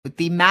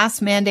The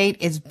mask mandate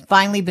has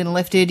finally been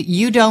lifted.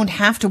 You don't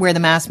have to wear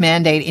the mask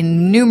mandate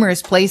in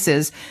numerous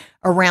places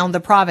around the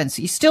province.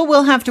 You still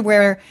will have to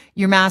wear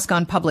your mask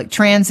on public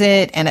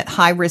transit and at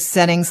high risk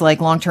settings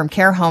like long-term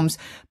care homes.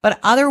 But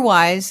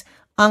otherwise,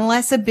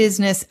 unless a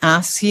business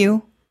asks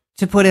you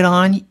to put it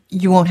on,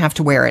 you won't have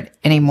to wear it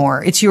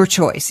anymore. It's your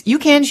choice. You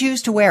can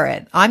choose to wear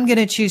it. I'm going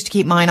to choose to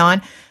keep mine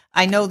on.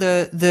 I know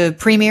the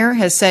premier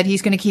has said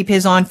he's going to keep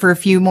his on for a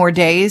few more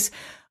days.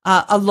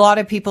 A lot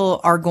of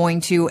people are going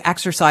to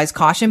exercise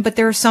caution, but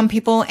there are some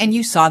people, and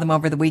you saw them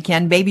over the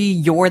weekend. Maybe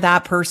you're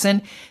that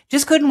person,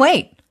 just couldn't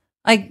wait.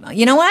 Like,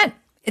 you know what?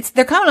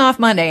 They're coming off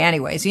Monday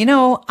anyways. You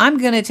know, I'm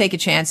going to take a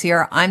chance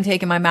here. I'm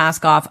taking my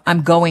mask off.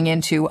 I'm going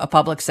into a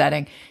public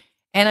setting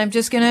and I'm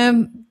just going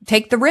to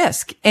take the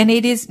risk. And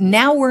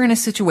now we're in a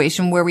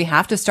situation where we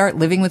have to start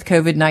living with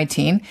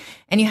COVID-19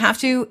 and you have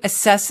to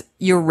assess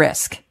your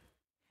risk.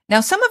 Now,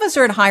 some of us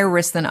are at higher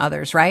risk than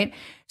others, right?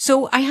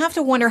 So I have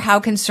to wonder how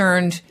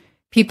concerned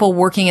people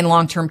working in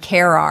long-term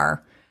care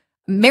are.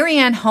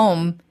 Marianne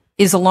Home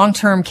is a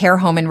long-term care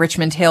home in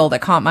Richmond Hill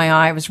that caught my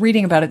eye. I was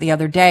reading about it the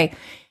other day.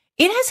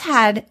 It has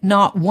had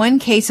not one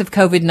case of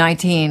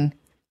COVID-19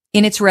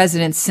 in its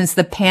residents since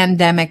the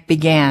pandemic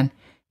began.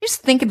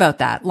 Just think about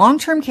that.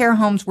 Long-term care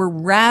homes were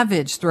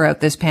ravaged throughout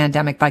this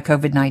pandemic by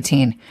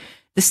COVID-19.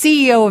 The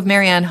CEO of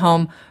Marianne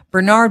Home,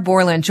 Bernard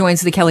Borland,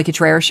 joins the Kelly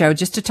Cutrera Show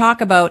just to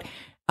talk about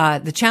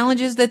the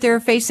challenges that they're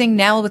facing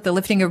now with the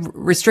lifting of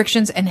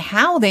restrictions and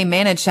how they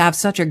managed to have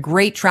such a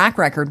great track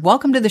record.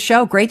 Welcome to the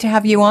show. Great to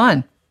have you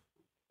on.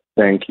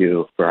 Thank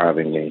you for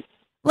having me.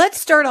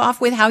 Let's start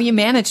off with how you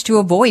managed to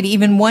avoid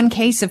even one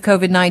case of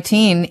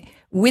COVID-19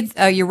 with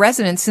your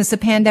residents since the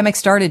pandemic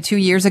started 2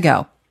 years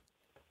ago.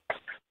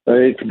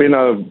 It's been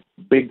a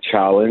big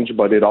challenge,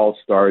 but it all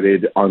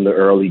started on the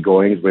early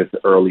goings with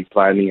early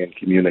planning and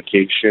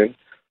communication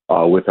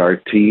with our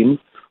team,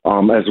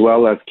 as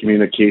well as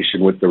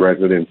communication with the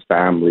residents'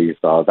 families.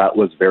 That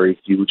was very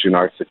huge in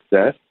our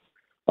success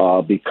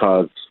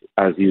because,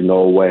 as you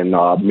know, when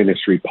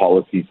ministry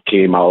policies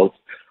came out,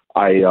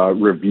 I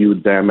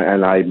reviewed them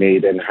and I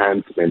made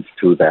enhancements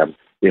to them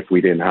if we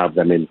didn't have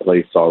them in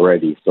place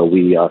already. So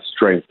we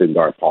strengthened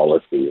our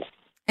policies.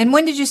 And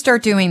when did you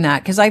start doing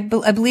that? Because I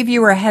believe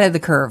you were ahead of the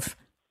curve.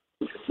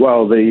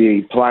 Well,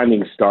 the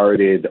planning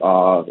started,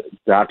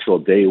 the actual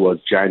day was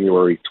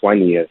January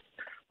 20th,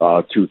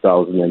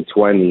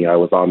 2020. I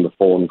was on the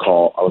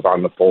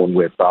phone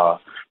with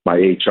my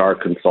HR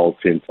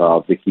consultant,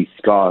 Vicky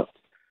Scott.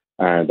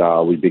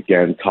 And we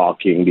began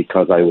talking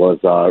because I was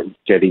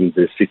getting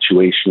the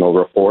situational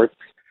reports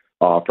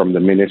from the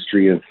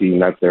ministry and seeing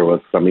that there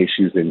was some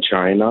issues in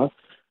China,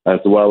 as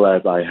well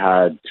as I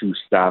had 2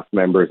 staff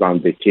members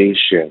on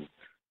vacation,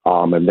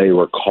 and they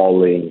were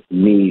calling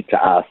me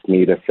to ask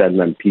me to send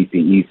them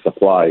PPE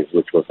supplies,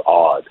 which was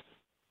odd.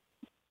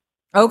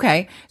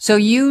 Okay. So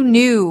you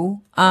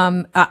knew,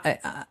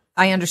 I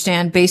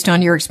understand, based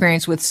on your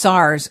experience with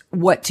SARS,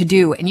 what to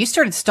do. And you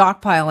started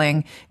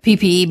stockpiling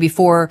PPE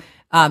before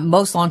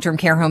most long-term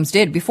care homes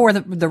did, before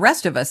the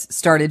rest of us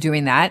started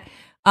doing that.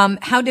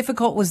 How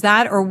difficult was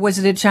that, or was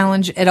it a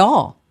challenge at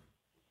all?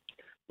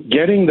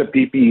 Getting the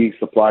PPE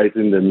supplies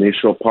in the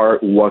initial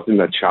part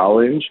wasn't a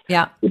challenge.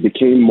 Yeah. It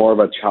became more of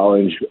a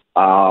challenge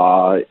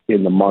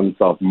in the months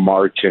of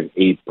March and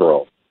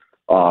April,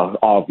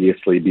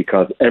 obviously,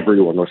 because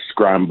everyone was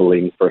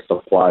scrambling for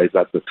supplies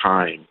at the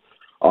time.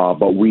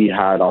 But we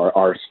had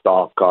our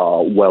stock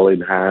well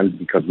in hand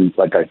because,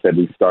 like I said,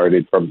 we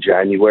started from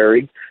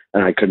January.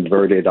 And I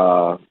converted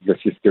the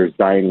sisters'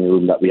 dining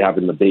room that we have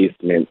in the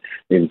basement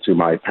into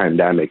my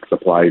pandemic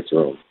supplies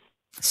room.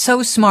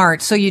 So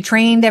smart. So you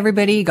trained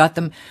everybody, got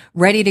them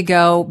ready to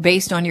go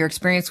based on your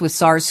experience with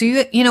SARS.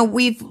 So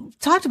we've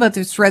talked about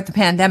this throughout the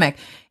pandemic,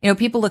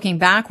 people looking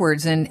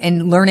backwards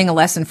and learning a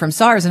lesson from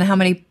SARS, and how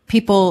many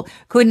people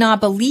could not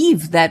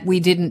believe that we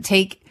didn't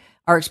take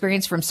our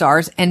experience from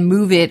SARS and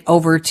move it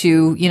over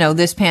to,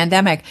 this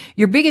pandemic.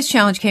 Your biggest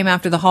challenge came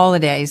after the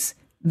holidays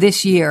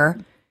this year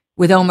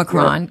with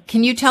Omicron. Yeah.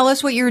 Can you tell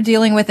us what you were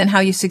dealing with and how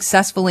you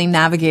successfully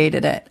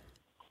navigated it?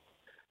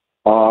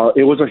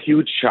 It was a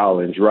huge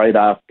challenge. Right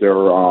after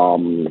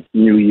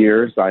New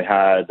Year's,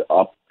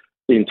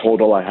 in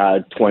total, I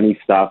had 20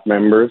 staff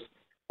members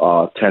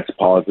test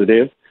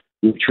positive.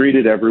 We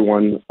treated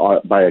everyone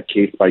by a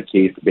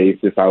case-by-case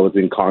basis. I was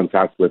in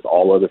contact with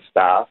all of the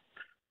staff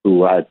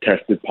who had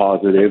tested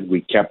positive.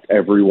 We kept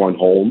everyone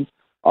home,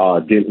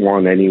 didn't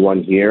want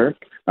anyone here.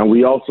 And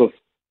we also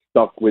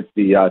stuck with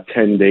the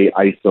 10-day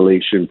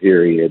isolation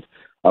period.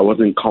 I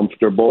wasn't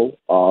comfortable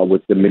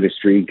with the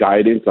ministry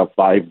guidance of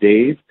 5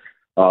 days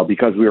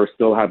because we were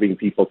still having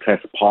people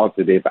test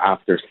positive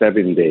after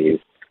 7 days.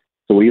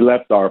 So we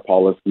left our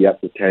policy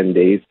at the 10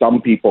 days.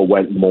 Some people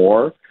went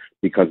more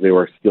because they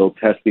were still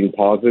testing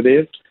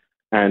positive.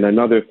 And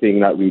another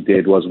thing that we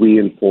did was we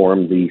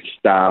informed the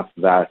staff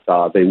that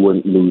they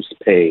wouldn't lose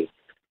pay.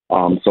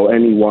 So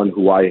anyone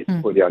who I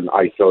put on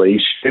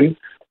isolation,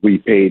 we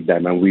paid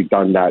them, and we've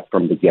done that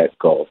from the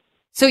get-go.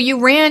 So you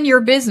ran your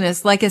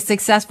business like a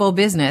successful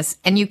business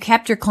and you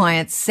kept your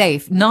clients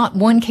safe. Not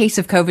one case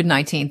of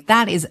COVID-19.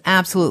 That is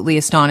absolutely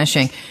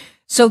astonishing.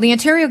 So the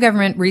Ontario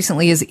government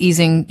recently is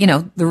easing,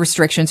 the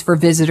restrictions for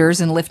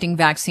visitors and lifting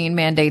vaccine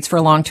mandates for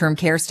long-term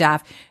care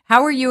staff.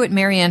 How are you at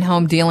Marianne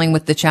Home dealing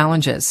with the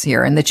challenges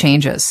here and the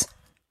changes?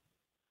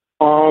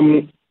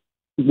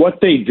 What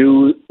they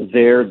do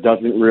there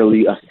doesn't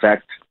really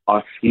affect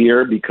us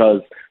here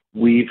because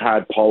we've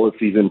had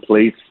policies in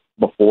place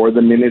before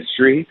the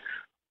ministry.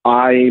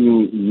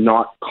 I'm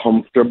not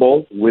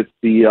comfortable with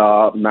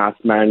the mask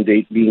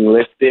mandate being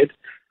lifted.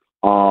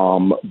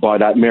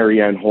 But at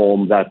Marianne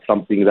Home, that's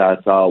something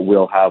that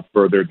we'll have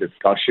further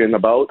discussion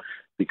about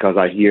because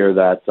I hear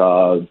that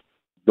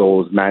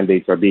those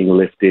mandates are being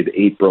lifted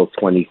April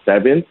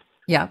 27th.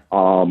 Yeah.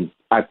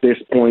 At this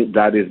point,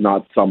 that is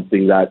not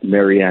something that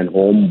Marianne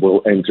Home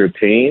will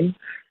entertain,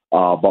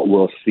 but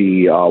we'll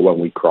see when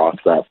we cross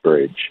that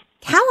bridge.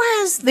 How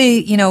has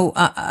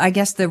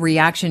the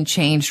reaction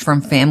changed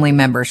from family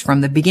members from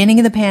the beginning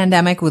of the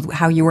pandemic with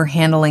how you were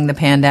handling the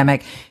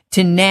pandemic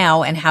to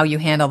now and how you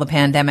handle the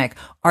pandemic?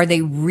 Are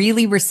they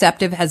really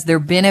receptive? Has there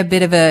been a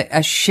bit of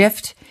a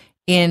shift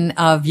in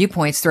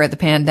viewpoints throughout the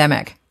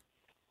pandemic?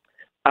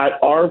 At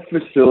our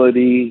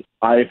facility,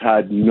 I've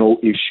had no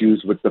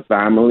issues with the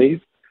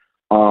families.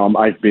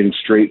 I've been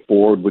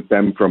straightforward with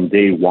them from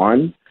day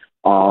one.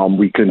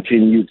 We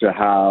continue to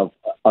have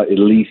at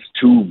least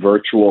 2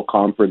 virtual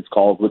conference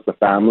calls with the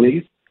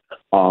families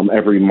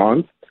every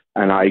month,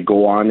 and I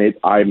go on it.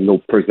 I'm no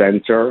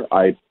presenter.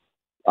 I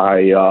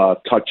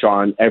touch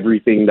on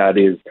everything that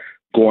is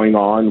going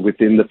on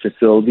within the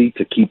facility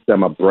to keep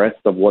them abreast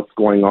of what's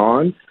going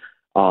on.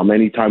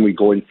 Anytime we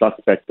go in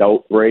suspect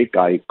outbreak,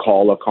 I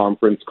call a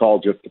conference call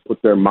just to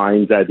put their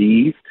minds at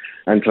ease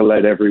and to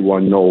let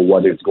everyone know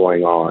what is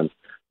going on.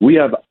 We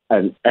have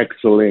an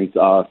excellent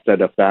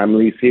set of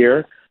families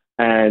here.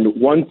 And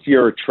once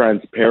you're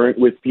transparent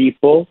with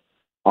people,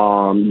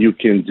 you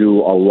can do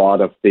a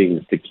lot of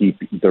things to keep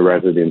the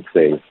residents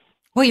safe.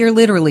 Well, you're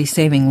literally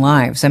saving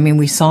lives. I mean,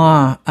 we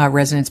saw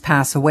residents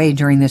pass away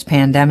during this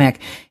pandemic.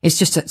 It's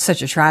just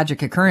such a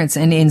tragic occurrence.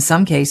 And in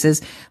some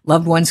cases,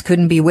 loved ones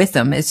couldn't be with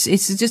them. It's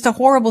just a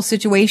horrible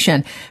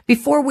situation.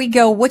 Before we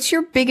go, what's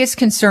your biggest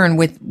concern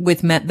with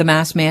the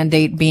mask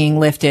mandate being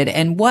lifted?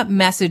 And what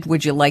message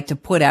would you like to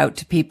put out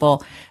to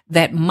people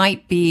that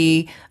might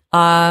be,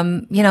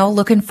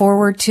 looking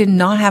forward to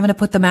not having to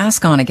put the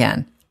mask on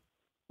again?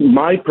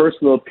 My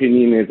personal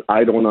opinion is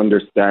I don't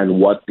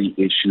understand what the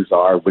issues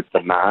are with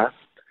the mask.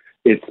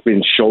 It's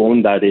been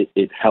shown that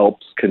it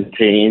helps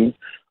contain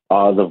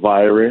the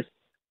virus.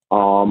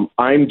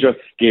 I'm just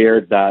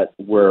scared that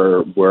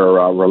we're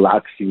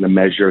relaxing the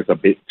measures a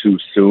bit too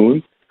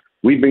soon.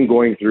 We've been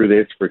going through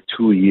this for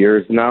 2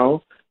 years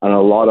now, and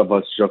a lot of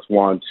us just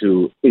want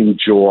to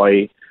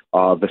enjoy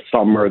the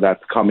summer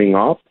that's coming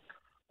up.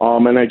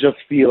 And I just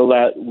feel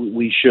that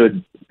we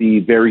should be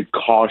very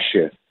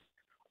cautious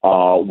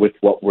with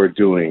what we're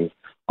doing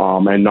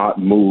and not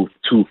move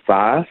too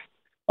fast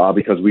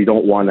because we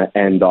don't want to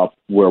end up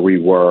where we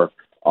were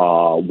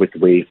with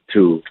wave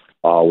 2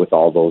 with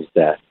all those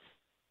deaths.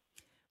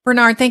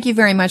 Bernard, thank you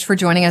very much for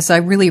joining us. I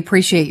really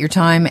appreciate your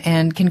time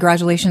and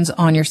congratulations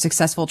on your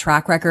successful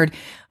track record.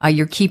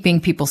 You're keeping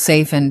people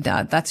safe and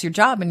that's your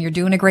job and you're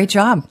doing a great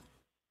job.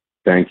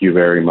 Thank you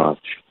very much.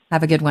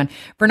 Have a good one.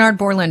 Bernard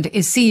Borland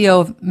is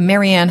CEO of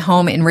Marianne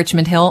Home in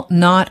Richmond Hill.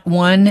 Not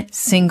one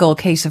single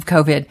case of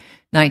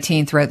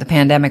COVID-19 throughout the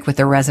pandemic with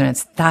their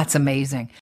residents. That's amazing.